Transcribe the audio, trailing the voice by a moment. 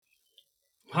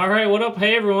All right, what up?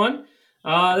 Hey, everyone.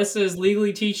 This is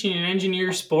Legally Teaching and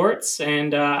Engineer Sports,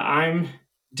 and I'm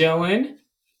Dylan.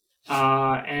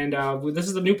 This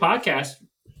is a new podcast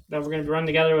that we're going to be running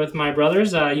together with my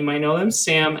brothers. You might know them,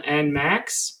 Sam and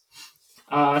Max.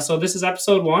 So this is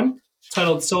episode 1,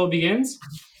 titled So It Begins.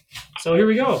 So here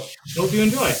we go. Hope you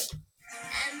enjoy.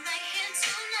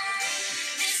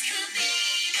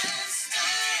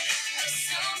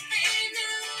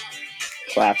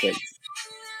 Classic.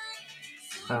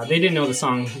 They didn't know the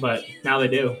song, but now they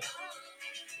do.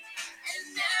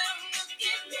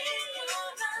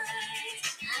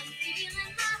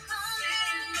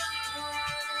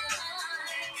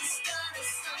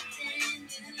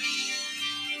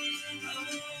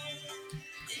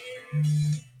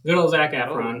 Good old Zac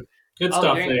Efron. Good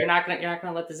stuff there. You're not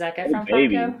gonna let the Zac Efron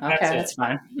baby. part go? Okay, that's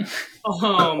fine.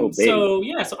 So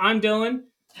I'm Dylan.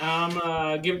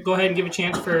 Go ahead and give a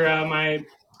chance for my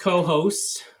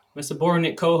co-hosts, my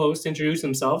subordinate co-hosts, to introduce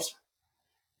themselves.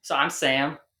 So I'm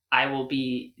Sam. I will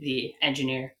be the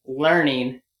engineer,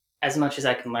 learning as much as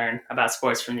I can learn about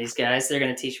sports from these guys. They're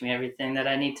going to teach me everything that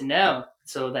I need to know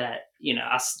so that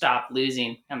I'll stop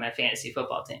losing on my fantasy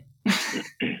football team.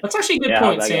 That's actually a good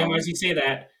point, Sam. As you say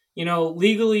that,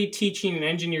 legally teaching and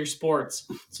engineer sports.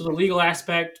 So the legal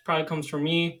aspect probably comes from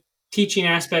me. Teaching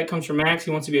aspect comes from Max.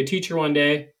 He wants to be a teacher one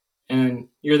day, and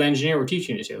you're the engineer we're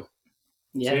teaching it to.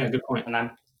 Yeah, good point. And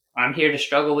I'm here to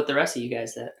struggle with the rest of you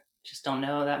guys that just don't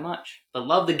know that much, but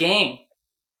love the game.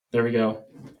 There we go.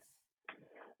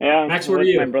 Yeah, Max, where are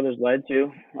you? My brother's led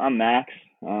to. I'm Max.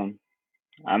 I'm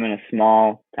in a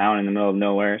small town in the middle of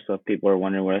nowhere, so if people are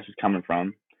wondering where this is coming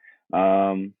from,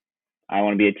 I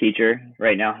want to be a teacher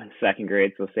right now in 2nd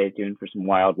grade, so stay tuned for some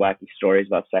wild, wacky stories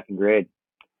about 2nd grade.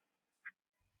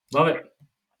 Love it.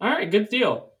 All right, good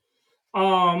deal.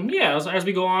 As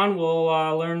we go on, we'll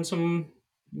learn some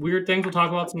weird things. We'll talk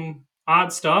about some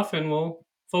odd stuff, and we'll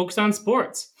focus on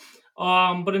sports.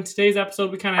 But in today's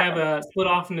episode, we kind of have a split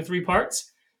off into 3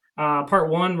 parts. Part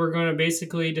 1, we're going to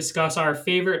basically discuss our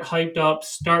favorite hyped up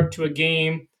start to a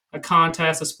game, a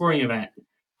contest, a sporting event.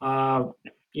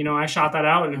 I shot that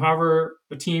out, and however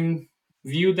the team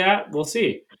viewed that, we'll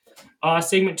see.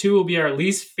 Segment 2 will be our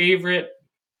least favorite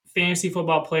fantasy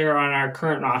football player on our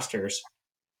current rosters.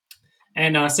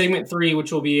 And segment 3,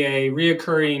 which will be a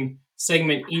reoccurring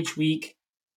segment each week.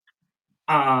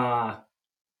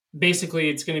 Basically,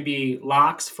 it's going to be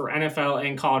locks for NFL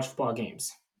and college football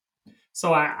games.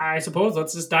 So I suppose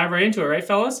let's just dive right into it, right,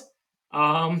 fellas?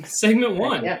 Segment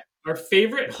 1, Our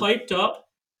favorite hyped up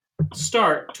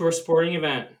start to our sporting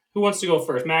event. Who wants to go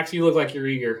first? Max, you look like you're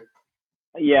eager.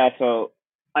 Yeah, so,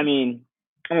 I'm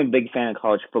a big fan of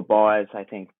college football, as I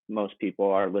think most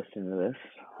people are listening to this.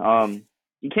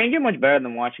 You can't get much better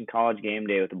than watching College Game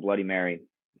Day with a Bloody Mary,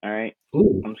 all right?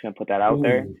 Ooh. I'm just going to put that out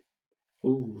there.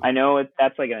 Ooh. I know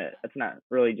that's not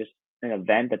really just an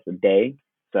event, that's a day,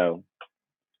 so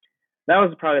that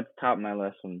was probably at the top of my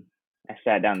list when I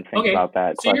sat down to think about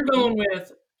that. So you're going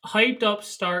with hyped up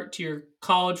start to your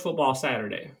college football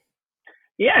Saturday.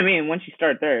 Yeah, once you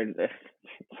start there, it's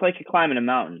like you're climbing a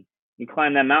mountain. You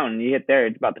climb that mountain, you hit there,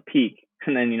 it's about to peak,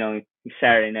 and then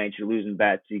Saturday night you're losing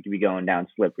bets, so you could be going down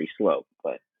slippery slope.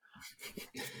 But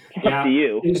it's up to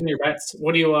you. Losing your bets.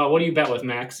 What do you bet with,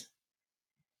 Max?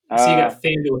 I see you got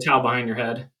FanDuel towel behind your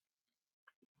head.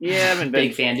 Yeah, I've been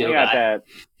big FanDuel guy. That.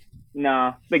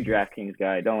 No, big DraftKings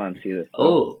guy. Don't let him see this.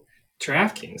 Oh,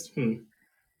 DraftKings.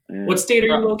 Yeah. What state are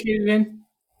you located in?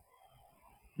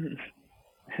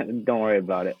 Don't worry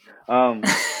about it. I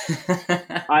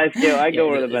go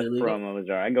where the best promos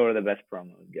are. I go where the best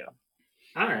promos go.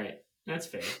 All right, that's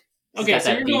fair. Okay,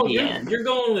 so you're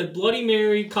going with Bloody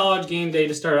Mary College Game Day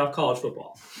to start off college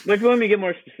football. But if you want me to get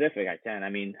more specific, I can.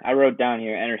 I wrote down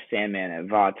here, enter Sandman at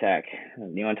Vautech.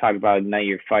 You want to talk about ignite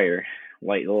your fire,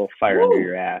 light a little fire under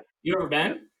your ass. You ever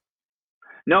been?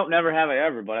 Nope, never have I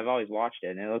ever, but I've always watched it,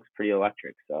 and it looks pretty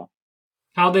electric. So,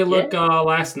 how'd they look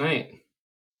last night?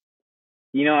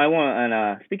 I won.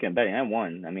 And speaking of betting, I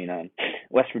won.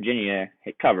 West Virginia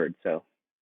hit covered, so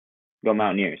go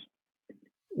Mountaineers.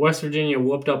 West Virginia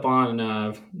whooped up on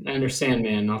Enter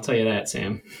Sandman. I'll tell you that,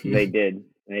 Sam. They did.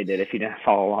 If you didn't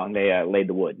follow along, they laid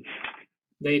the wood.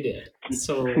 They did.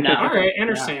 So, all right,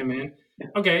 Enter Sandman.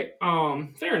 Okay,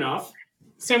 fair enough.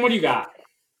 Sam, what do you got?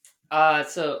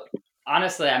 So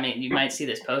honestly, you might see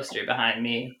this poster behind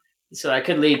me. So I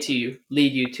could lead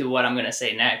you to what I'm going to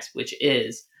say next, which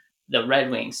is the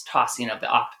Red Wings tossing up the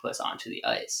octopus onto the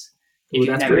ice. If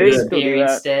you've never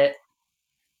experienced it,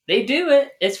 they do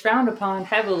it. It's frowned upon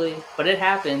heavily, but it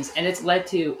happens, and it's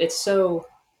so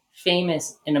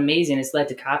famous and amazing. It's led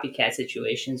to copycat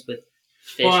situations with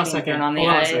fish being thrown on the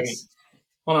ice.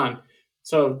 Hold on.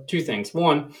 So 2 things.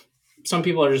 One, some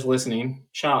people are just listening.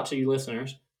 Shout out to you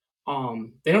listeners.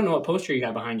 They don't know what poster you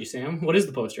got behind you, Sam. What is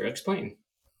the poster? Explain.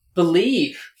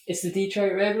 Believe it's the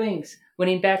Detroit Red Wings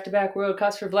winning back-to-back World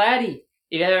Cups for Vladdy.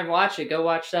 If you haven't watched it, go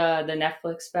watch the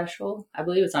Netflix special. I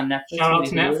believe it's on Netflix. Shout out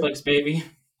to Netflix, baby.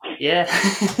 Yeah.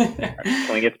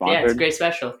 Can we get sponsored? Yeah, it's a great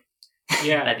special.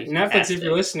 Yeah, Netflix, if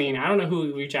you're listening, I don't know who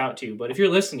we reach out to, but if you're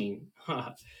listening,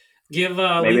 give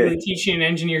Legally Teaching and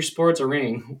Engineer Sports a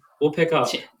ring. We'll pick up.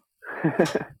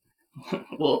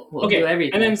 we'll do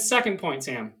everything. And then second point,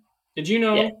 Sam. Did you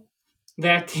know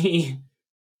that the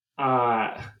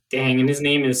and his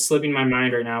name is slipping my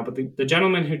mind right now, but the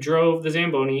gentleman who drove the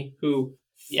Zamboni, who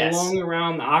flung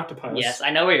around the octopus. Yes,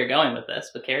 I know where you're going with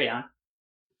this, but carry on.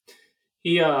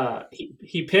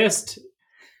 He pissed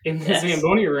in the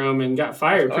Zamboni room and got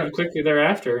fired pretty quickly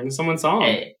thereafter, and someone saw him.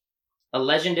 Hey, a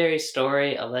legendary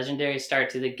story, a legendary start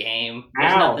to the game.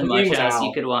 There's nothing much else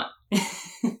you could want.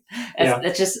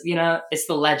 That's just, it's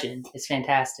the legend. It's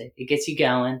fantastic. It gets you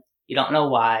going. You don't know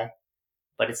why,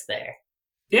 but it's there.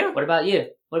 Yeah. What about you?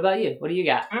 What do you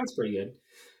got? That's pretty good.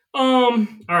 All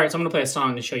right, so I'm gonna play a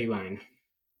song to show you mine.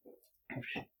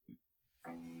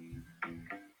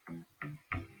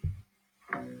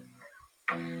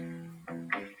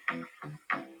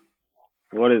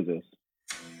 What is this?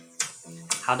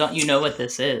 How don't you know what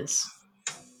this is?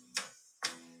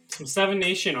 Some Seven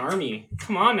Nation Army.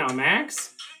 Come on now,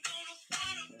 Max.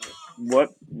 Where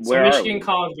Some Michigan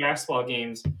college basketball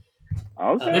games.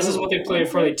 Okay. This is what they play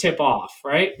before they tip off,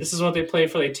 right? This is what they play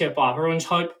before they tip off. Everyone's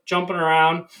jumping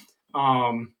around.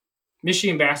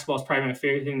 Michigan basketball is probably my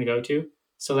favorite thing to go to.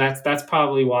 So that's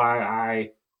probably why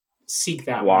I seek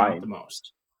that one out the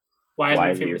most. Why is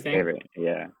my favorite thing?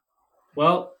 Yeah.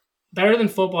 Well, better than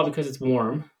football because it's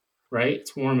warm, right?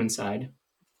 It's warm inside.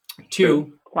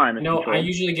 2, I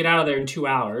usually get out of there in 2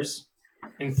 hours.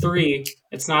 And 3,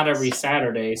 it's not every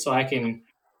Saturday, so I can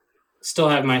still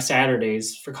have my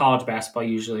Saturdays for college basketball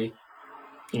usually.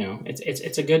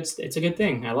 It's a good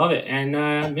thing. I love it.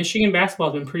 And Michigan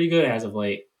basketball has been pretty good as of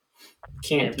late.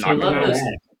 I love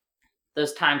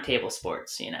those timetable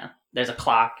sports, There's a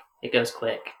clock. It goes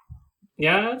quick.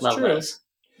 Yeah, that's true. Those.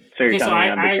 So you're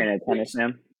telling me you're not a big fan of tennis,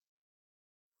 man?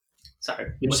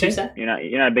 Sorry. What you say? You're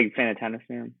not a big fan of tennis,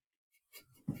 man?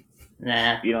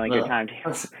 Nah. You don't like your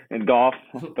timetable in golf?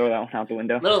 Throw that one out the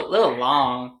window. Little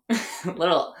long.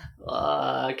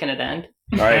 Can it end?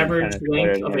 Sorry, average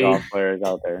length of golf players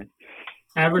out there.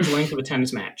 Average length of a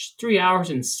tennis match: 3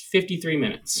 hours and 53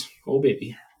 minutes. Oh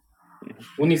baby.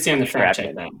 We'll need Sam to fact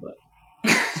check that, but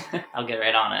I'll get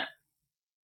right on it.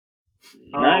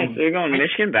 Nice. So you're going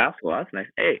Michigan basketball. That's nice.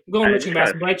 Hey, I'm going Michigan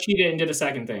basketball. I cheated and did a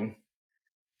second thing.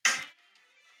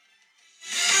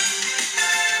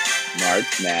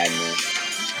 March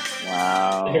Madness.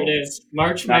 Wow. There it is.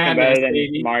 March Madness,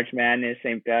 baby. March Madness,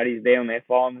 St. Patty's Day when they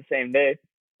fall on the same day.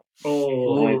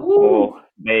 Oh,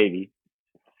 baby.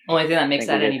 Only thing that makes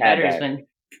that any better is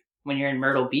when you're in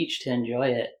Myrtle Beach to enjoy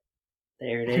it.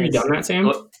 There it is. Have you done that,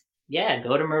 Sam?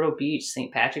 Go to Myrtle Beach,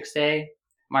 St. Patrick's Day,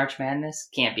 March Madness.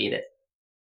 Can't beat it.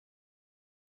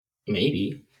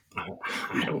 Maybe. I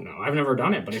don't know. I've never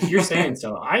done it, but if you're saying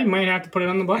so, I might have to put it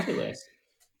on the bucket list.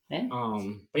 Yeah.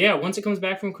 But yeah, once it comes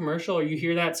back from commercial or you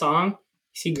hear that song, you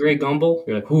see Greg Gumbel,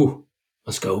 you're like, ooh,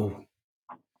 let's go.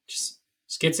 Just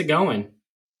gets it going.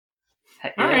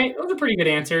 Yeah. All right, those are pretty good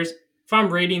answers. If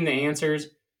I'm rating the answers,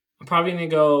 I'm probably going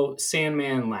to go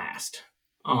Sandman last.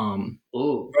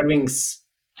 Red Wings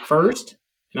first,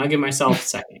 and I'll give myself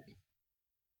second.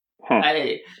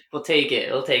 We'll take it.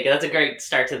 That's a great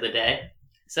start to the day.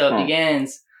 So it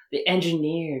begins the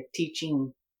engineer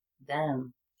teaching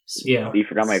them. Yeah. You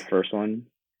forgot my first one.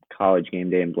 College game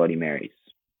day and Bloody Marys.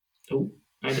 Oh,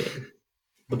 I did.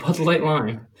 The Bud Light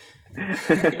Lime.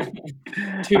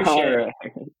 Touche. All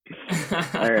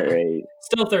right.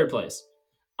 Still third place.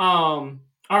 All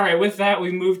right. With that, we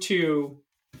move to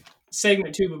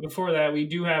segment 2. But before that, we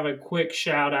do have a quick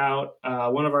shout out.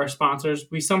 One of our sponsors.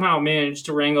 We somehow managed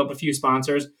to wrangle up a few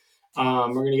sponsors.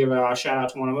 We're going to give a shout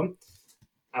out to one of them.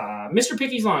 Mr.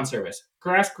 Picky's Lawn Service.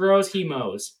 Grass grows, he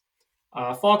mows.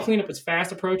 Fall cleanup is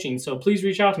fast approaching, so please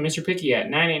reach out to Mr. Picky at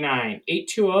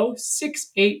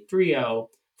 989-820-6830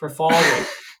 for fall work.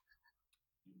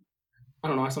 I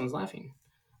don't know why someone's laughing.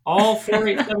 All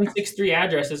 48763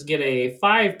 addresses get a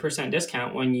 5%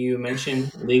 discount when you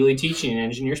mention Legally Teaching and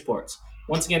Engineer Sports.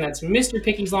 Once again, that's Mr.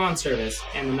 Picky's Lawn Service,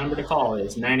 and the number to call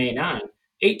is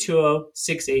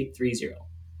 989-820-6830.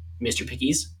 Mr.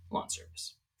 Picky's Lawn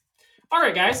Service. All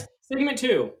right, guys, segment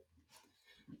 2.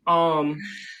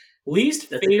 Least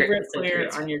favorite player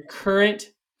on your current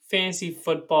fantasy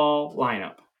football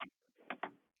lineup.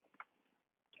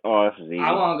 Oh, this is easy.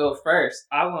 I want to go first.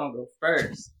 I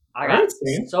All got right,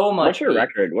 Sam. so much. What's your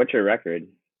record? What's your record?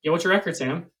 Yeah, what's your record,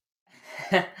 Sam?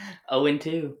 0-2. It's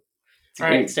a All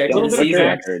great right, start a to little the bit of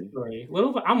your season. record?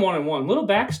 backstory. I'm 1-1. Little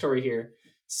backstory here.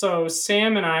 So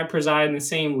Sam and I preside in the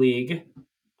same league.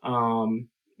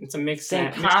 It's a mixed Same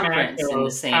match conference in the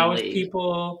of same college league.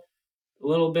 people, a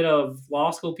little bit of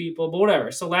law school people, but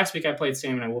whatever. So last week I played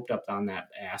Sam and I whooped up on that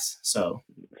ass. So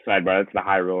Sidebar, it's the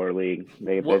High Roller League.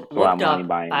 They put a lot of Whooped money up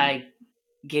buying. by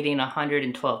getting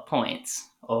 112 points.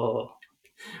 Oh,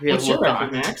 really what's your whooped record,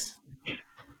 on. Max?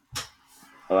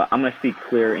 I'm gonna speak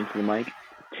clear into the mic.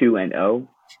 2-0.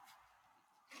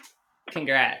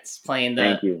 Congrats, playing the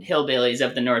Thank you. hillbillies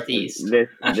of the Northeast. This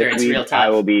I'm sure it's week real tough. I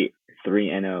will be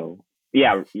 3-0.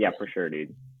 Yeah, for sure,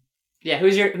 dude. Yeah,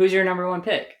 who's your number one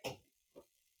pick?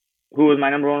 Who was my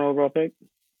number one overall pick?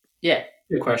 Yeah,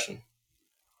 Good question.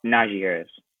 Najee Harris.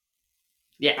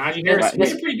 yeah. Najee Harris, Right. he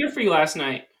did pretty good for you last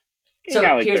night. He So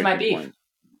got like here's my 13 beef. points.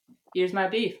 Here's my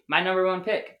beef. My number one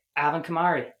pick, Alvin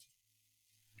Kamara.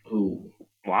 Ooh.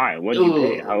 Why? What did you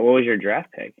Ooh. pick? What was your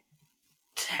draft pick?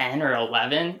 10 or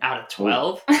 11 out of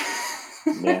 12.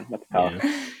 Yeah, that's tough.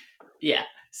 Yeah. Yeah.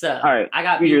 So All right, I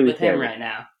got who's beef your with least him favorite? right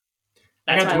now.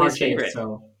 I That's got my Jamar least Chase, favorite.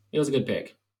 so it was a good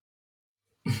pick.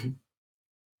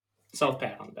 Self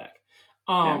pat on the back.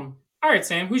 Yeah. All right,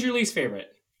 Sam, who's your least favorite?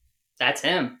 That's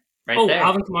him right Oh, there.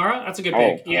 Alvin Kamara? That's a good Oh,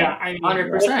 pick. Yeah, I mean,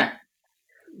 100%.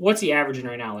 What's he averaging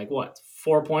right now? Like what?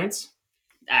 4 points?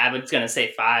 I was going to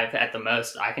say 5 at the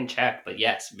most. I can check, but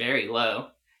yes, very low.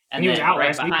 And he was then out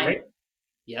last week, right?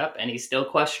 Yep, and he's still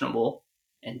questionable,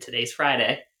 and today's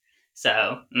Friday.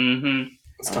 So,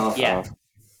 It's tough. yeah.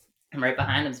 And right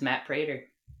behind him is Matt Prater.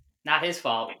 Not his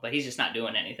fault, but he's just not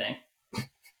doing anything.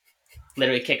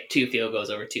 Literally kicked 2 field goals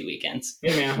over 2 weekends.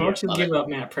 Hey man, how much you Love give it. up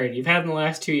Matt Prater? You've had in the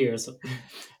last 2 years.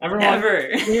 Everyone, Never.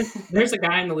 there's a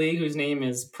guy in the league whose name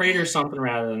is Prater something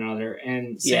rather than other,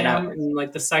 and Sam Yeah. in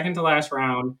like the second to last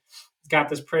round got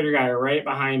this Prater guy right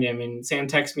behind him, and Sam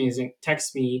texts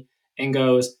me and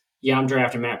goes, "Yeah, I'm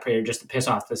drafting Matt Prater just to piss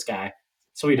off this guy."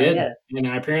 So he did, yeah. and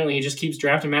apparently he just keeps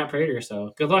drafting Matt Prater.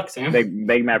 So good luck, Sam. Big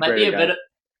Matt Might be Prater a guy. bit of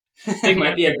it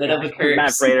might be a bit of a curse.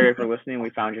 Matt Prater, if you're listening, we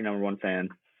found your number one fan.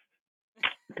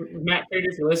 Matt Prater,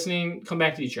 if you're listening, come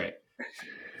back to Detroit.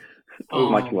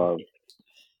 Much love.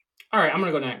 All right, I'm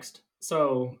gonna go next.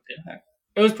 So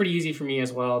it was pretty easy for me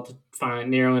as well to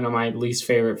narrow in on my least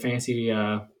favorite fantasy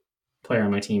player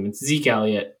on my team. It's Zeke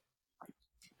Elliott.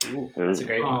 Ooh, that's a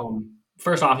great one.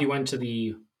 First off, he went to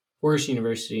the worst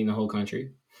university in the whole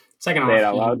country. Second Say it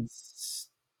out off, loud. it's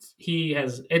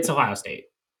Ohio State,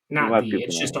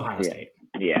 it's just Ohio State.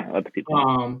 Yeah, let the people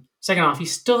know. Second off, he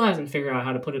still hasn't figured out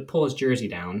how to pull his jersey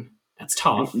down. That's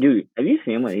tough. Dude, have you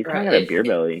seen him? He's kind of got a beer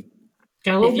belly.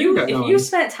 Got a little If beer going. you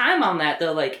spent time on that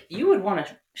though, like you would want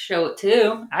to show it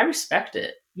too. I respect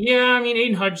it. Yeah, I mean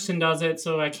Aiden Hutchinson does it,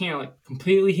 so I can't like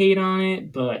completely hate on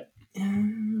it, but I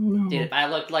don't know. Dude, if I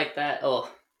looked like that,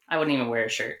 I wouldn't even wear a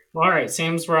shirt. All right,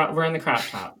 Sam's wearing the crop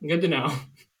top. Good to know.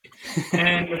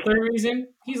 And the third reason,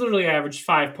 he's literally averaged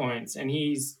 5 points, and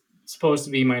he's supposed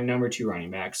to be my number 2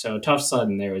 running back. So tough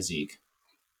sledding there with Zeke.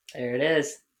 There it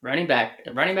is. Running back.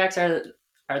 Running backs are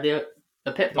the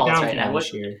pitfalls right now.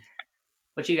 This year.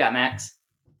 What you got, Max?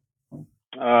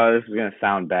 This is gonna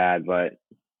sound bad, but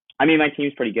I mean my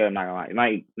team's pretty good. I'm not gonna lie. It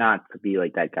might not be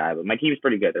like that guy, but my team's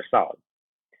pretty good. They're solid.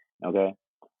 Okay.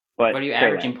 But What are you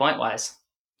averaging point wise?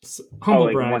 Humble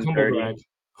like brag. 130.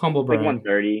 Humble brag. Like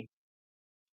 130.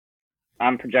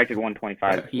 I'm projected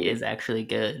 125. He is actually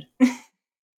good.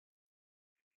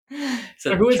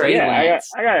 So who is Trey Lance.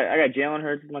 I got Jalen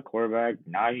Hurts as my quarterback,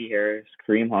 Najee Harris,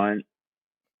 Kareem Hunt,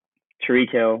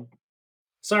 Tyreek Hill.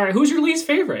 Sorry, who's your least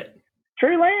favorite?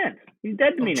 Trey Lance. He's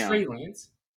dead to me now. Trey Lance?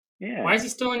 Yeah. Why is he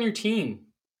still on your team?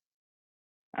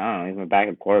 I don't know. He's my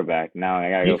backup quarterback. Now I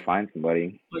gotta go find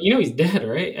somebody. Well, you know he's dead,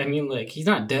 right? I mean, like he's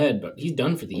not dead, but he's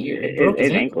done for the year. He broke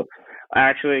His ankle.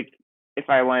 Actually, if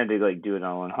I wanted to like do it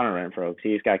on Hunter Renfrow, because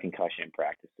he just got a concussion in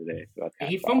practice today. So that's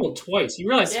he fumbled twice. You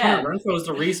realize Hunter Renfrow is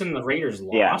the reason the Raiders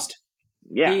lost?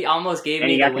 Yeah. He almost gave And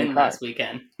me he the got win concussed. last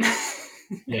weekend.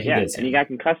 He did. And he got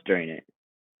concussed during it.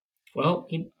 Well,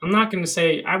 I'm not going to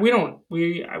say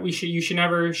you should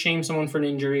never shame someone for an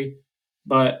injury,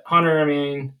 but Hunter, I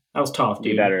mean, that was tough,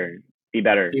 dude. Be better. Be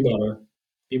better.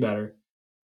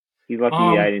 He's lucky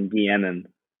I didn't DM him.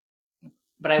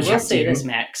 But I will say this,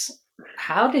 Max.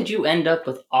 How did you end up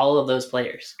with all of those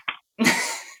players?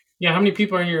 Yeah, how many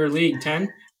people are in your league?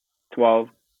 10? 12.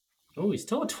 Oh, he's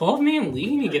still a 12-man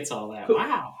league and he gets all that.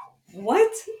 Wow.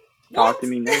 What? Talk to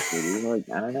me next week. Like,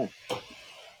 I don't know.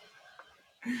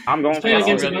 I'm going for playing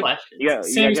against a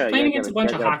Sam, he's playing against a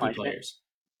bunch of hockey punishment? players.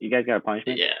 You guys got a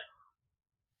punishment? Yeah.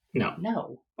 No.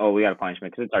 No. Oh, we got a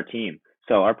punishment because it's our team.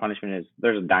 So our punishment is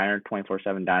there's a diner,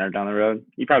 24/7 diner down the road.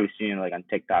 You've probably seen it like on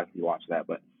TikTok if you watch that,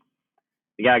 but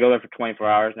you gotta go there for 24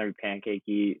 hours, and every pancake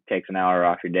you eat takes an hour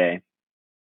off your day.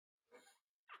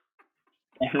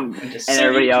 And So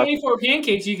everybody you else, 24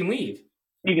 pancakes, you can leave.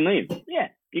 you can leave. Yeah,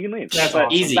 you can leave. That's but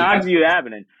awesome. Easy. the odds of you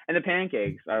happening, and the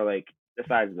pancakes are like the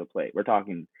size of the plate. We're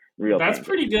talking real. That's pancakes.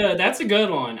 pretty good. That's a good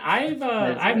one.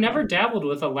 I've never dabbled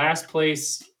with a last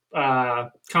place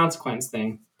consequence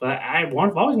thing, but I've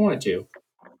always wanted to.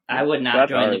 I would not That's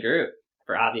join the ours. group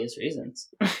for obvious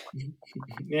reasons.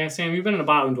 Yeah, Sam, you've been in a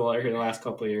bottom dweller here the last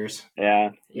couple of years.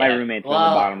 Yeah, my Yeah. roommate's on Well-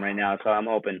 the bottom right now, so I'm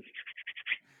hoping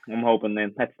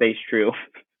that stays true.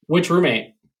 Which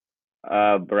roommate?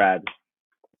 Brad,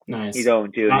 Nice. he's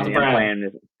 0-2. How's and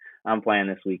Brad? I'm playing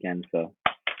this weekend, so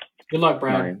Good luck,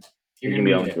 Brad. Right. You're he's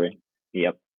gonna gonna be be 0-3.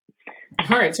 Yep.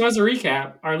 All right. So as a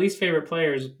recap, our least favorite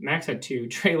players, Max had 2,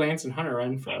 Trey Lance and Hunter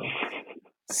Renfro.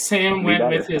 Sam Be went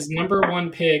better. with his number 1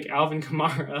 pick, Alvin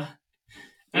Kamara.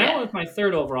 And I Yeah. went with my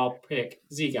 3rd overall pick,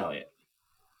 Zeke Elliott.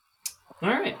 All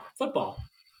right, football.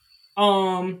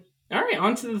 All right,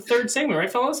 on to the 3rd segment, right,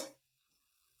 fellas?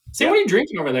 Sam, what are you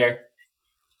drinking over there?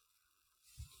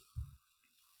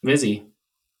 Vizzy.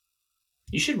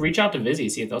 You should reach out to Vizzy,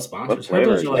 see if they'll sponsor us. What Heard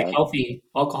those flavor are is like that? healthy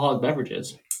alcoholic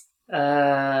beverages.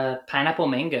 Pineapple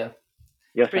mango.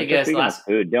 Yes, Pretty pretty good. Speaking of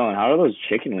food, Dylan, how are those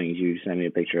chicken wings you sent me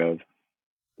a picture of?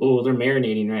 Oh, they're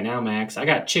marinating right now, Max. I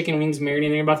got chicken wings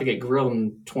marinating. They're about to get grilled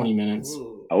in 20 minutes.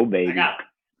 Ooh. Oh, baby. I got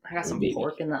some baby.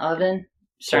 pork in the oven.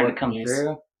 Starting Pork, to come nice.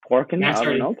 through. Pork in the Max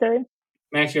oven, okay.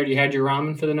 Max, you already had your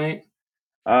ramen for the night?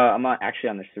 I'm not actually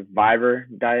on the Survivor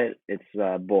diet. It's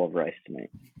a bowl of rice tonight.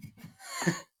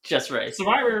 Just right.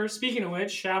 Survivor, speaking of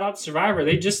which, shout out to Survivor.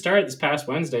 They just started this past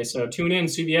Wednesday, so tune in,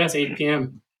 CBS, 8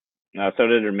 p.m. So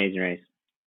did Amazing Race.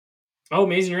 Oh,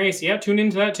 Amazing Race. Yeah, tune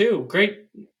into that too. Great.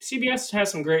 CBS has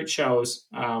some great shows.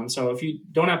 So if you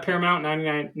don't have Paramount,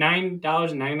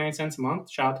 $9.99 a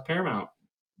month, shout out to Paramount.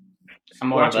 I'm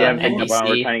more of Yeah, an we're trying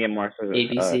NBC. to get more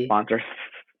ABC. sponsors.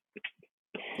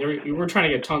 We're trying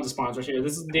to get tons of sponsors here.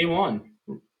 This is day one.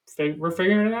 We're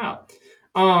figuring it out.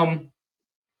 All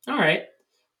right.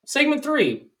 Segment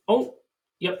 3. Oh,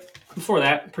 yep. Before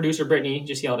that, producer Brittany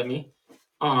just yelled at me.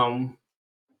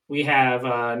 We have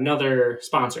another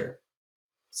sponsor.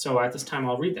 So at this time,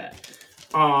 I'll read that.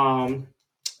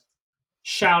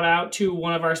 Shout out to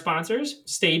one of our sponsors,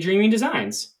 Stay Dreaming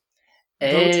Designs.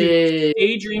 Go to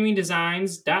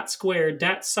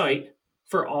staydreamingdesigns.square.site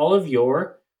for all of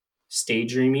your Stay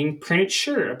Dreaming printed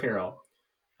shirt apparel,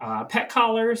 pet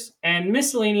collars, and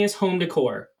miscellaneous home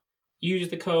decor. Use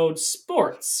the code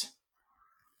SPORTS.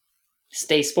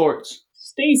 Stay sports.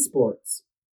 Stay Sports.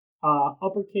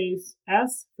 Uppercase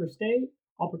S for stay,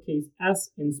 uppercase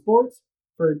S in sports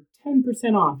for 10%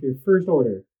 off your first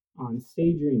order on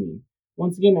Stay Dreaming.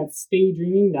 Once again, that's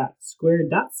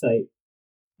staydreaming.square.site.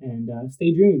 And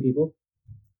stay dreaming, people.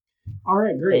 All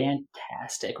right, great.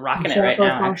 Fantastic. Rocking it Shout out right to our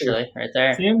now, sponsors. actually. Right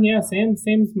there. Sam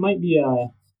might be a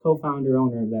co-founder,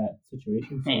 owner of that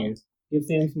situation. So Man. give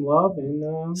Sam some love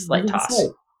and Slight visit the toss.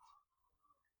 site.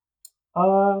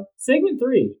 Segment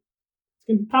 3. It's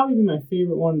gonna probably be my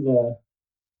favorite one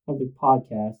of the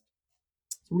podcast.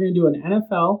 So we're gonna do an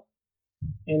NFL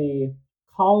and a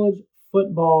college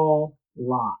football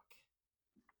lock.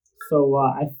 So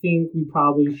I think we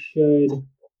probably should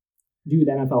do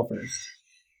the NFL first.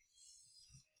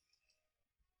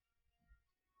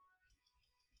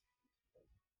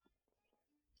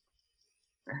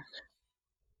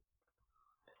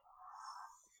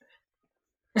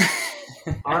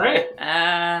 All right.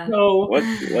 So What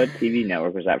TV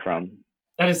network was that from?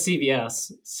 that is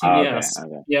CBS. Oh, CBS.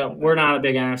 okay. Yeah, we're not a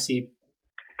big NFC.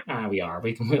 We are.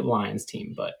 We can win Lions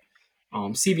team, but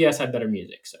CBS had better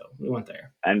music, so we went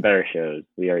there. And better shows.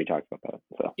 We already talked about that.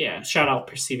 So Yeah, shout out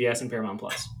for CBS and Paramount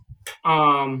Plus.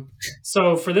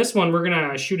 So for this one, we're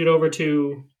gonna shoot it over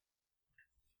to.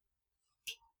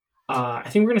 I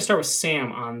think we're gonna start with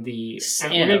Sam on the. We're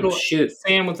gonna go Shoot.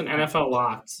 Sam with an NFL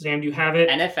lock. Sam, do you have it?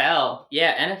 NFL.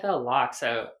 Yeah, NFL lock.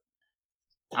 So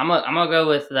I'm gonna go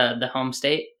with the home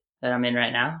state that I'm in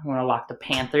right now. I'm gonna lock the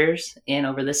Panthers in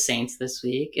over the Saints this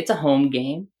week. It's a home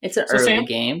game. It's an So early Sam-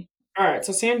 game. All right,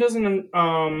 so Sam doesn't.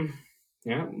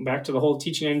 Back to the whole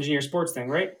teaching engineer sports thing,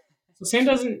 right? So Sam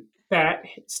doesn't bet.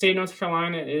 State of North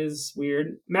Carolina is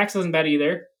weird. Max doesn't bet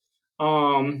either.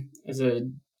 As a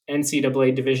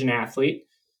NCAA division athlete.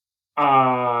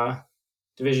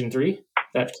 Division 3.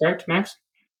 That's correct, Max?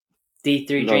 D3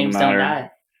 Doesn't dreams don't matter.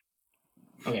 die.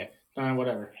 Okay,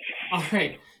 whatever. All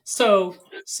right, so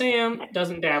Sam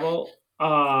doesn't dabble,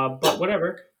 but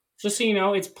whatever. just so you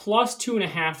know, it's plus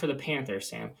 2.5 for the Panthers,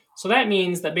 Sam. So that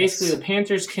means that basically the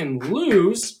Panthers can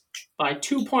lose by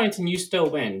 2 points and you still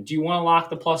win. Do you want to lock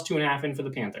the plus 2.5 in for the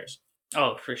Panthers?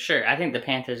 Oh, for sure. I think the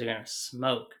Panthers are going to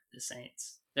smoke the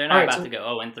Saints. They're All not right, about so- to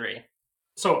go 0-3.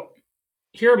 So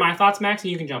here are my thoughts, Max,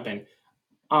 and you can jump in.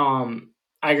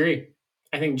 I agree.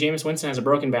 I think Jameis Winston has a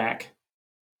broken back.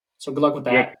 So good luck with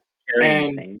that.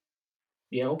 And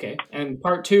yeah, okay. And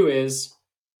part 2 is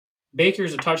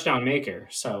Baker's a touchdown maker.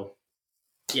 So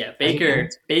Yeah, Baker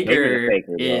Baker's a faker,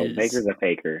 bro. is Baker's a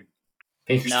faker.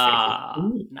 Baker's nah.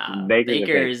 Baker's a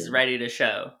Baker's faker. ready to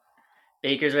show.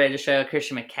 Baker's ready to show.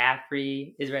 Christian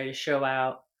McCaffrey is ready to show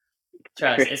out.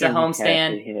 Trust, it's a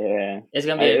homestand. Yeah, It's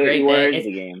gonna be a great Where day. is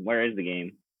the game? Where is the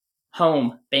game?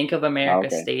 Home, Bank of America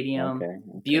Okay. Stadium. Okay.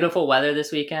 Beautiful weather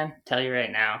this weekend. Tell you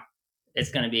right now, it's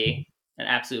gonna be an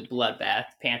absolute bloodbath.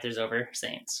 Panthers over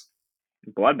Saints.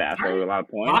 Bloodbath All right. over a lot of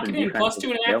points. Lock and it in, defense plus is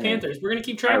 2.5 killing. Panthers. We're gonna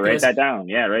keep All track right, of write this. that down.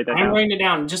 Yeah, write that I'm down. writing it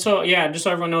down just so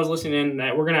everyone knows listening in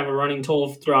that we're gonna have a running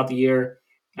total throughout the year.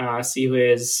 See who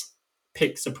is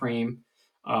pick supreme.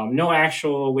 No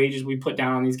actual wages we put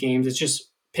down on these games. It's just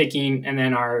picking, and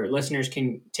then our listeners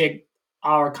can take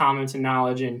our comments and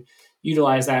knowledge and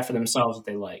utilize that for themselves if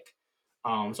they like. So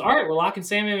all right, we're locking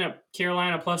Sam in at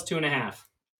Carolina plus 2.5.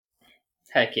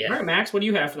 Heck yeah. All right, Max, what do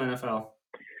you have for the NFL?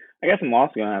 I guess I'm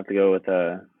also gonna have to go with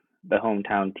the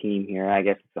hometown team here. I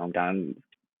guess it's hometown.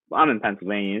 I'm in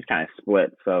Pennsylvania. It's kind of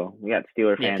split, so we got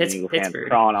Steeler Yeah, fans and Eagle fans Pittsburgh.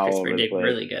 crawling all Pittsburgh over the did place.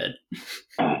 really good.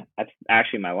 That's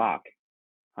actually my lock.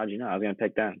 How'd you know? I was gonna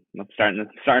pick them. I'm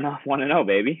starting off 1-0,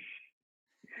 baby.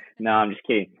 No, I'm just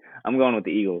kidding. I'm going with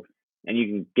the Eagles, and you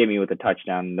can give me with a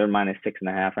touchdown. They're minus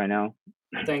 6.5 right now.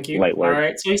 Thank you. Light work. All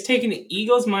right, so he's taking the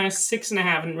Eagles minus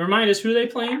 6.5. And remind us, who are they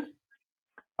playing?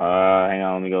 Hang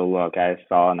on, let me go look. I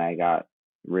saw and I got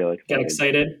really excited. Got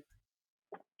excited.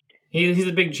 He's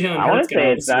a big Jalen I want Hurts to guy.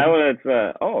 say it's it's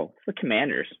the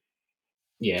Commanders.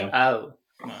 Yeah. Oh,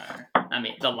 I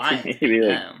mean the Lions. It should be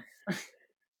like- them.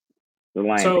 The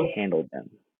Lions So- handled them.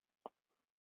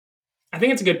 I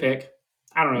think it's a good pick.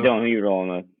 I don't know. Don't you rolling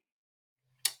with?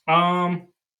 I'm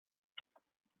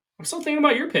still thinking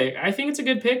about your pick. I think it's a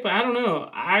good pick, but I don't know.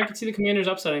 I could see the Commanders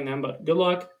upsetting them, but good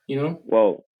luck,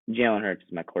 Well, Jalen Hurts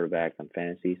is my quarterback on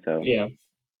fantasy, so Yeah.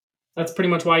 That's pretty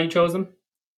much why you chose them?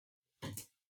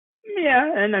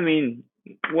 yeah. And I mean,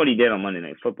 what he did on Monday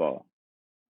Night Football,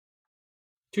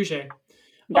 Touche.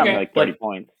 got Okay, me like 30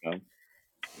 points. So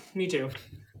Me too.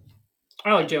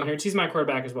 I like Jalen Hurts. He's my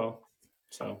quarterback as well.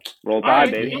 So roll all tide,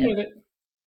 right, baby. I'm with it.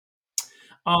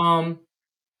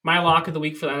 My lock of the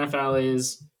week for the NFL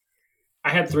is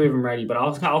I had 3 of them ready, but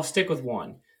I'll stick with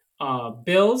one.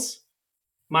 Bills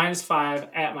minus 5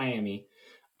 at Miami.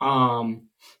 One.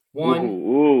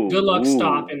 Good luck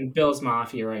stopping Bills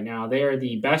Mafia right now. They are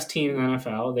the best team in the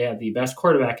NFL. They have the best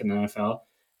quarterback in the NFL,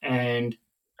 and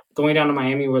going down to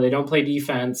Miami where they don't play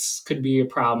defense could be a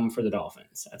problem for the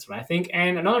Dolphins. That's what I think.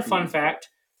 And another fun fact: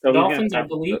 the Dolphins, I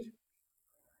believe.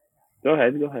 Go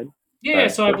ahead. Yeah,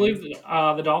 so I believe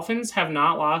the Dolphins have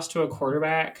not lost to a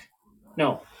quarterback.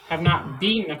 No, have not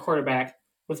beaten a quarterback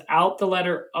without the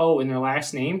letter O in their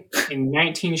last name in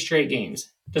 19 straight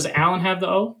games. Does Allen have the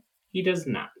O? He does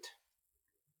not.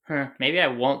 Maybe I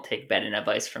won't take betting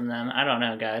advice from them. I don't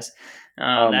know, guys.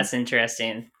 That's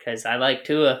interesting because I like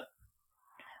Tua.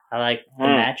 I like the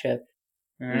matchup.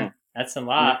 That's a I'm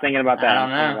lot. just thinking about that. I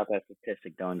don't I'm thinking know. about that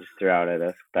statistic. Don't just throw out at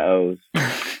us the O's.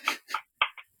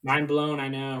 Mind blown, I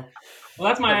know. Well,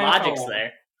 that's The my logic's NFL.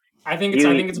 there. I think it's a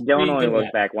Dylan pretty only good looked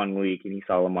bet. back 1 week and he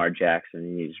saw Lamar Jackson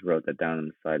and he just wrote that down on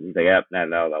the side. He's like, "Yep,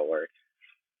 that'll work."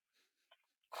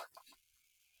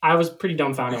 I was pretty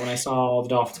dumbfounded when I saw the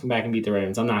Dolphins come back and beat the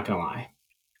Ravens. I'm not gonna lie.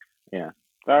 Yeah,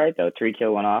 it's all right though. Tyreek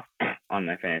Hill went off on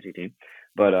my fantasy team,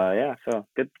 but yeah, so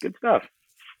good stuff.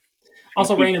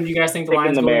 Also, Keep Raymond, do you guys think the picking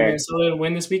Lions the go to Bears. Minnesota to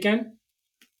win this weekend?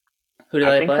 Who do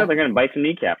I they think play? so. They're gonna bite some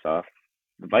kneecaps off.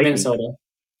 The Vikings. Minnesota.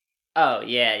 Oh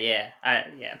yeah.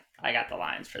 I got the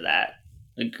Lions for that.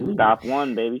 Stop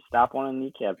one, baby. Stop one on the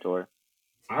kneecap tour.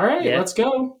 All right, Yeah. let's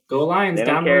go. Go Lions. They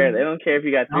don't down care. the- They don't care if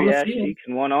you got down 3 the ass field. cheeks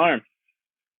and 1 arm.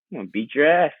 I'm gonna beat your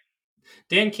ass.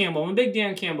 Dan Campbell. I'm a big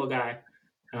Dan Campbell guy.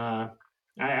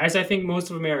 As I think most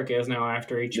of America is now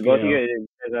after Did both of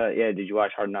HBO. you? Did you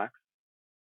watch Hard Knocks?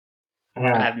 I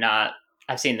have not.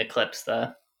 I've seen the clips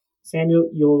though. Samuel,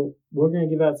 we're gonna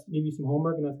give you some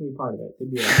homework, and that's gonna be part of it.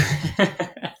 Good deal.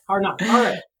 Hard enough. All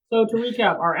right. So to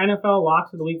recap, our NFL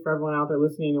locks of the week for everyone out there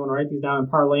listening, you want to write these down and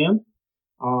parlay them.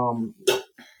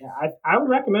 I would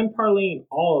recommend parlaying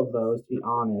all of those. To be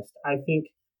honest, I think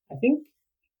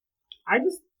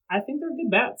they're good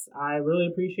bets. I really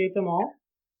appreciate them all.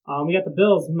 We got the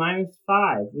Bills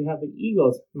 -5. We have the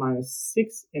Eagles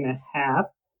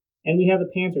 -6.5. And we have the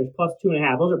Panthers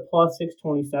 +2.5. Those are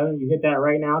 +627. You hit that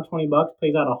right now, $20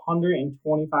 pays out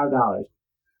 $125.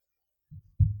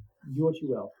 Do what you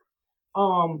will.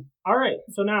 All right.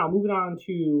 So now moving on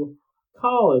to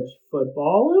college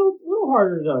football. A little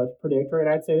harder to predict, right?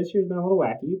 I'd say this year's been a little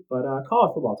wacky, but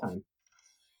college football time.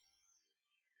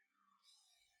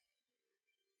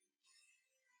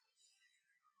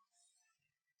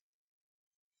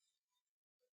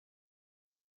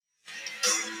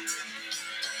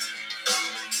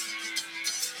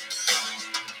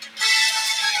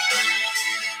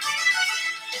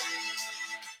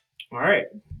 All right.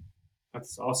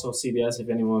 That's also CBS, if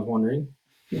anyone's wondering.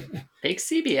 Big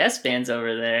CBS fans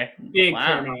over there. Big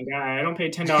Paramount guy. I don't pay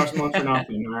 $10 a month for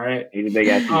nothing. All right. He's a big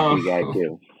SEC guy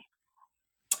too.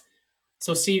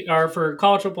 So for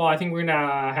college football, I think we're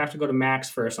gonna have to go to Max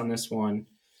first on this one.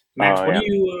 Max,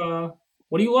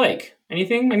 what do you like?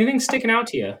 Anything sticking out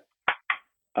to you?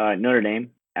 Notre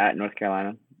Dame at North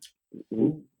Carolina.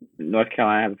 North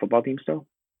Carolina has a football team still?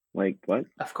 Like what?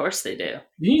 Of course they do.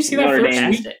 Didn't you see Notre that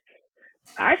Dame. first week?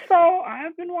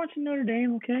 I've been watching Notre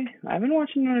Dame, okay? I've been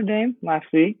watching Notre Dame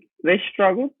last week. They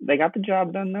struggled. They got the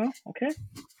job done, though, okay?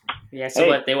 Yeah, so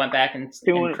what? They went back and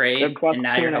prayed, and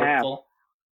now you're hopeful?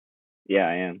 Yeah,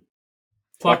 I am.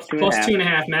 Plus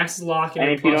 2.5. Max is locking.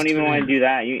 And if you don't even want to do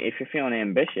that, if you're feeling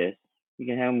ambitious, you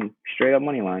can have them straight up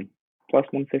money line. Plus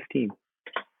 115.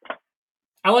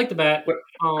 I like the bet.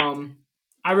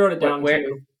 I wrote it down,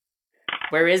 too.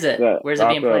 Where is it? Where's it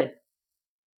being played?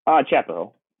 Chapel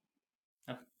Hill.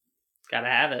 Gotta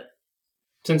have it.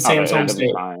 It's in Sam's home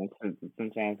state. It's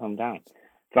in Sam's hometown.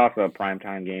 It's also a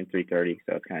primetime game, 3:30,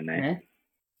 so it's kind of nice.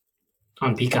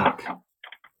 On Peacock.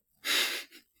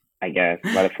 I guess.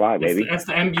 Let it fly, baby. That's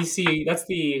the NBC. That's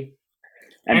the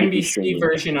NBC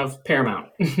version of Paramount.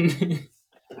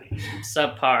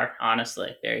 Subpar,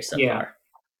 honestly. Very subpar. Yeah.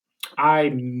 I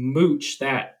mooch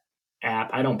that app.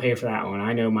 I don't pay for that one.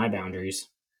 I know my boundaries.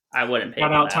 I wouldn't pay for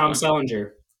that. Shout out Tom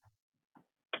Sellinger.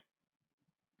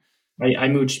 I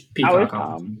mooch Peacock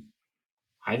all the time.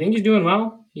 I think he's doing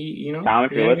well. Tom,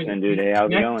 if you're listening, dude, hey, how's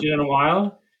it going? In a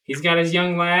while. He's got his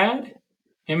young lad.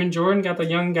 Him and Jordan got the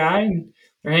young guy, and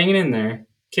they're hanging in there.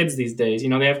 Kids these days,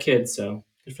 they have kids, so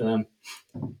good for them.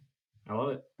 I love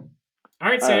it. All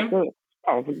right, Sam. Let's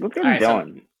go to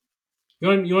Dylan. You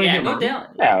want to hear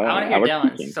Dylan? Yeah, I want to hear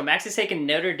Dylan. So Max is taking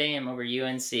Notre Dame over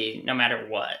UNC, no matter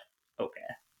what. Okay.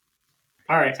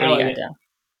 All right. So you got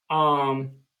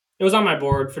down. It was on my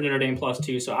board for Notre Dame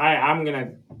 +2, so I'm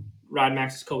gonna ride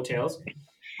Max's coattails.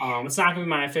 It's not gonna be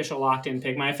my official locked-in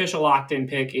pick. My official locked-in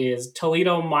pick is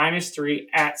Toledo -3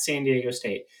 at San Diego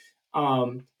State.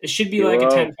 It should be like a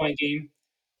 10-point game.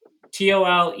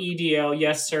 TOLEDL,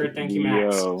 yes sir. Thank you,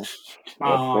 Max.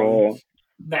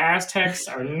 The Aztecs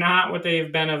are not what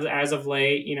they've been as of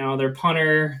late. Their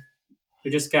punter,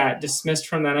 who just got dismissed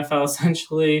from the NFL,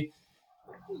 essentially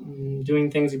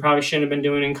doing things he probably shouldn't have been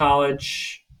doing in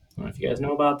college. I don't know if you guys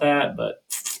know about that, but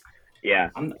yeah.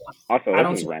 I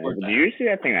don't support that. Did you see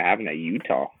that thing that happened at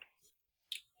Utah?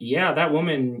 Yeah, that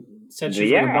woman said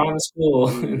she's going to bomb the school.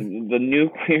 The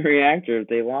nuclear reactor,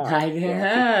 they lost.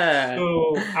 Yeah.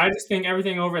 So I just think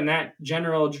everything over in that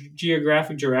general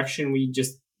geographic direction we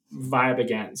just vibe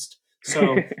against.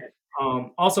 So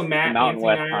also Matt, Mountain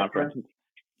West Conference.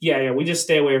 Yeah, we just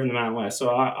stay away from the Mountain West. So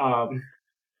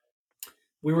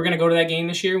we were going to go to that game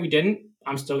this year. We didn't.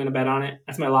 I'm still going to bet on it.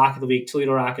 That's my lock of the week.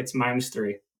 Toledo Rockets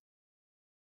 -3.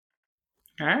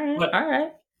 All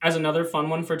right. As another fun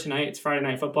one for tonight, it's Friday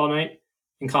night football night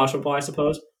in college football, I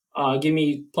suppose. Give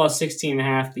me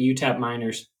 +16.5, the UTEP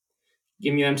Miners.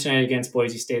 Give me them tonight against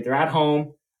Boise State. They're at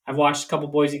home. I've watched a couple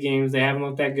Boise games. They haven't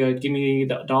looked that good. Give me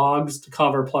the Dogs to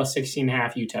cover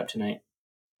 +16.5 UTEP tonight.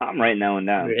 I'm writing that one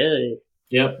down. Really?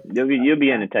 Yep. You'll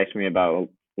be in to text me about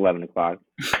 11 o'clock.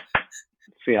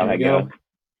 See how that goes.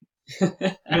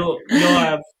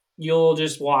 You'll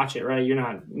just watch it, right? You're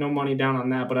not no money down on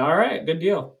that, but all right, good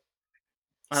deal.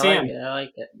 Sam, I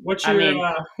like it. What's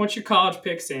your college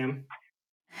pick, Sam?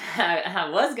 I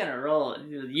was gonna roll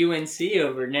UNC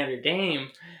over Notre Dame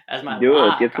as my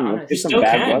lock. Get some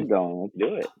bad blood going. Let's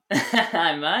do it.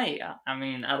 I might.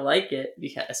 I like it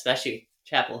because especially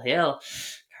Chapel Hill.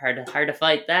 Hard to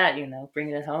fight that,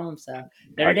 bringing it home. So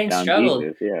Notre Dame struggled.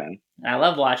 Jesus, yeah. I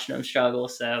love watching them struggle.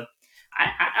 So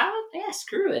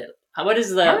screw it. What's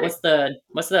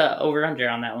the over under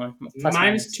on that one?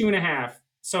 -2.5.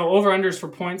 So over unders for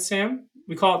points, Sam.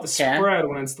 We call it the spread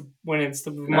when it's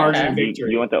the margin of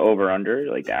victory. You want the over under,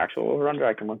 like the actual over under?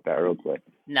 I can look that real quick.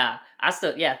 Nah,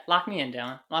 lock me in,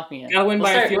 Dylan. Lock me in. Gotta win We'll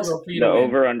by a start- field we'll- goal for you The to win.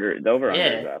 over-under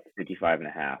Yeah. is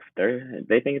 55.5.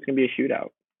 They think it's gonna be a shootout.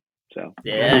 So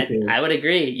Yeah, I would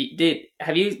agree. Dude,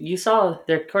 you saw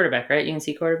their quarterback, right?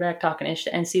 UNC quarterback talking ish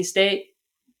to NC State.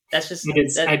 That's just I did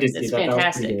see that's that. That was pretty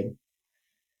fantastic. good.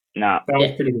 nah. That was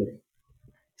Yeah. pretty good.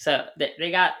 So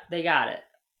they got it.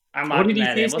 I'm What did locking he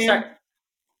that say, in. We'll Sam?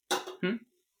 start.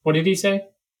 What did he say?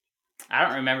 I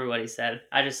don't remember what he said.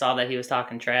 I just saw that he was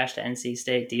talking trash to NC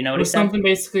State. Do you know It what he was said? something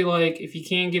basically like, if you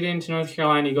can't get into North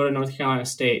Carolina, you go to North Carolina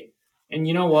State. And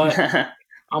you know what?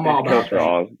 I'm all Goes about for that.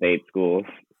 all state schools.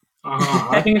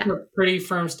 I think it's a pretty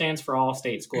firm stance for all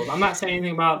state schools. I'm not saying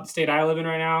anything about the state I live in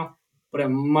right now, but it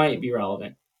might be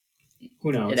relevant.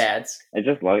 Who knows? It adds. It's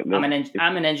just like I'm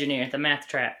an engineer. The math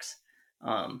tracks.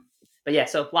 But yeah,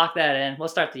 so lock that in. We'll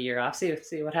start the year off. See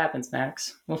what happens,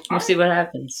 Max. We'll see what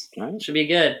happens. All right. Should be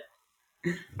good.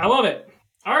 I love it.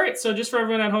 All right, so just for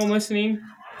everyone at home listening,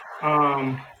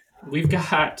 we've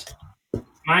got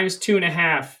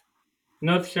 -2.5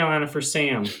 North Carolina for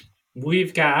Sam.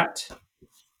 We've got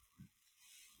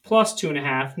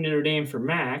 +2.5 Notre Dame for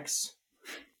Max.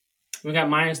 We got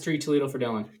 -3 Toledo for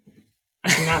Dylan. I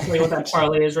cannot tell you what that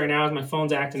parlay is right now as my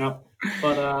phone's acting up,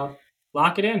 but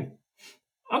lock it in.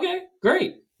 Okay,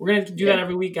 great. We're going to do that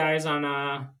every week, guys, on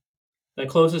the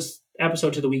closest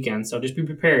episode to the weekend, so just be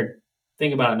prepared.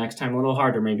 Think about it next time a little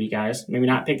harder, maybe, guys. Maybe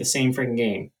not pick the same freaking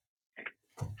game.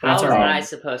 How That's was all right. I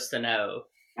supposed to know?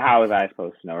 How was I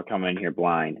supposed to know? We're coming in here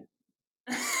blind.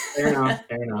 Fair enough.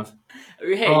 Fair enough.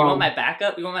 Hey, you want my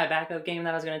backup? You want my backup game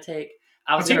that I was going to take?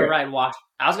 I was Let's going to hear it.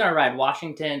 I was going to ride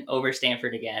Washington over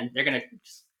Stanford again. They're going to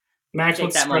Max, take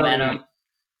what's the that spread on momentum. that?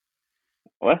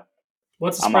 What?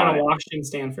 What's the I'm spread on on it. Washington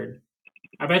Stanford?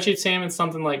 I bet you Sam it's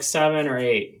something like 7 or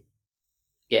 8.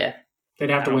 Yeah, They'd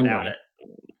have I to don't win doubt by. it.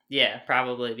 Yeah,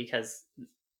 probably because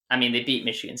they beat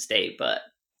Michigan State, but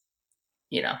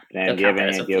Dan, they'll do you have count that any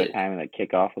as a idea what fluke. time the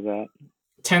kickoff was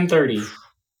at? 10:30.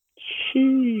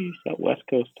 Sheesh, that West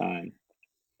Coast time.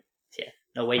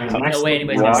 No way, Max, no way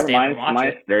anybody's Well, gonna stay up and watch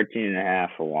minus it.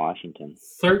 13.5 for Washington.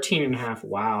 13.5.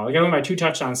 Wow. They got win by 2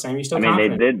 touchdowns, Sam. You still I mean,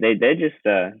 confident? they did just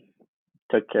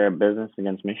took care of business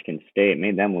against Michigan State.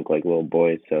 Made them look like little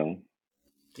boys. So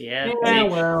Yeah, Yeah, see,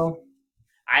 well.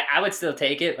 I would still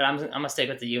take it, but I'm gonna stick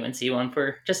with the UNC one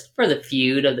for the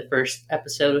feud of the first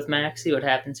episode with Max. See what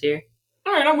happens here.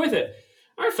 All right, I'm with it.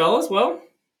 All right, fellas. Well,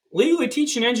 legally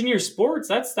teaching engineers sports.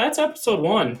 That's episode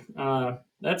 1.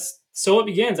 That's so it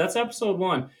begins. That's episode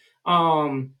 1.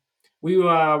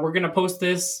 We're gonna post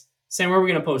this. Sam, where are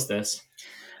we gonna post this?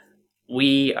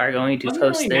 We are going to Doesn't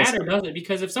post really this. matter, does it?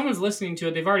 Because if someone's listening to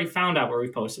it, they've already found out where we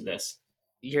posted this.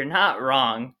 You're not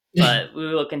wrong, but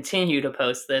we will continue to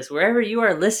post this wherever you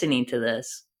are listening to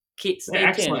this. Stay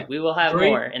Excellent. tuned. We will have Great.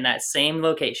 more in that same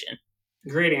location.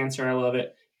 Great answer. I love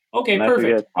it. Okay, unless we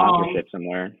get a perfect. sponsorship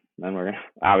somewhere, then we're gonna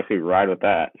obviously ride with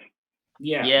that.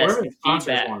 Yeah. Yes, wherever the sponsors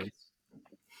feedback. want us.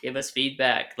 Give us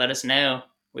feedback. Let us know.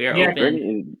 We are Yeah,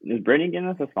 open. Is Brittany getting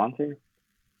us a sponsor?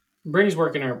 Brittany's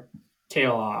working her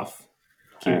tail off.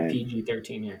 Keep All right.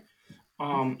 PG-13 here.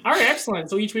 All right, excellent.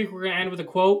 So each week we're going to end with a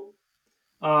quote.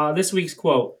 This week's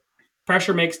quote: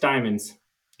 "Pressure makes diamonds."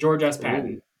 George S.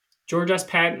 Patton. Ooh. George S.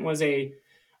 Patton was a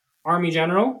Army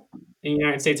general in the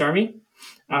United States Army.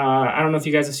 I don't know if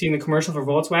you guys have seen the commercial for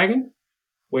Volkswagen,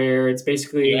 where it's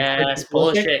basically Yes,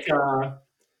 Pulisic.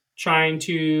 trying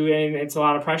to, and it's a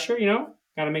lot of pressure.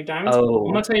 Got to make diamonds. Oh.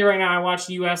 I'm gonna tell you right now. I watched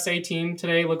the USA team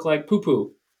today look like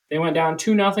poo-poo. They went down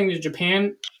 2-0 to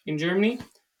Japan in Germany.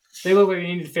 They look like they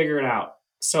needed to figure it out.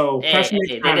 So pressure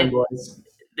makes diamonds, boys.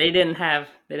 They didn't have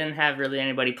really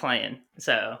anybody playing,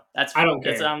 so that's I don't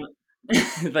that's,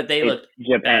 care. but they It's looked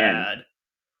Japan. bad.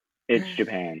 It's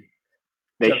Japan.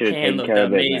 They should have Japan taken looked care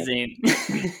of business. amazing.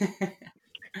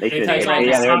 They should tell have you taken. right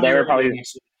Yeah, now, they were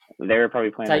Saudi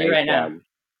probably playing. Tell the you A right now. squad.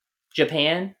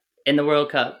 Japan in the World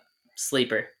Cup,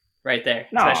 sleeper right there,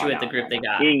 especially with the group they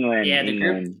got. England, Yeah, the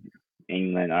group.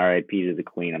 England. R.I.P. to the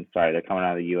Queen. I'm sorry, they're coming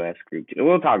out of the U.S. group.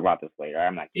 We'll talk about this later.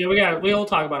 I'm not. Yeah, we'll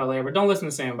talk about it later, but don't listen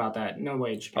to Sam about that. No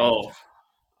way, Japan. Oh,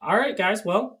 All right, guys.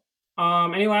 Well,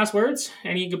 any last words?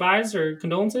 Any goodbyes or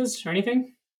condolences or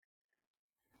anything?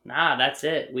 nah, that's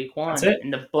it. Week 1 That's it. in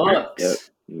the books.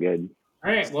 Yep, good.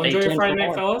 All right. Well, Stay enjoy your tuned Friday for night,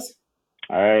 more. fellas.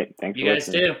 All right, thanks. You for guys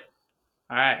listening. too.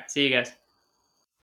 All right, see you guys.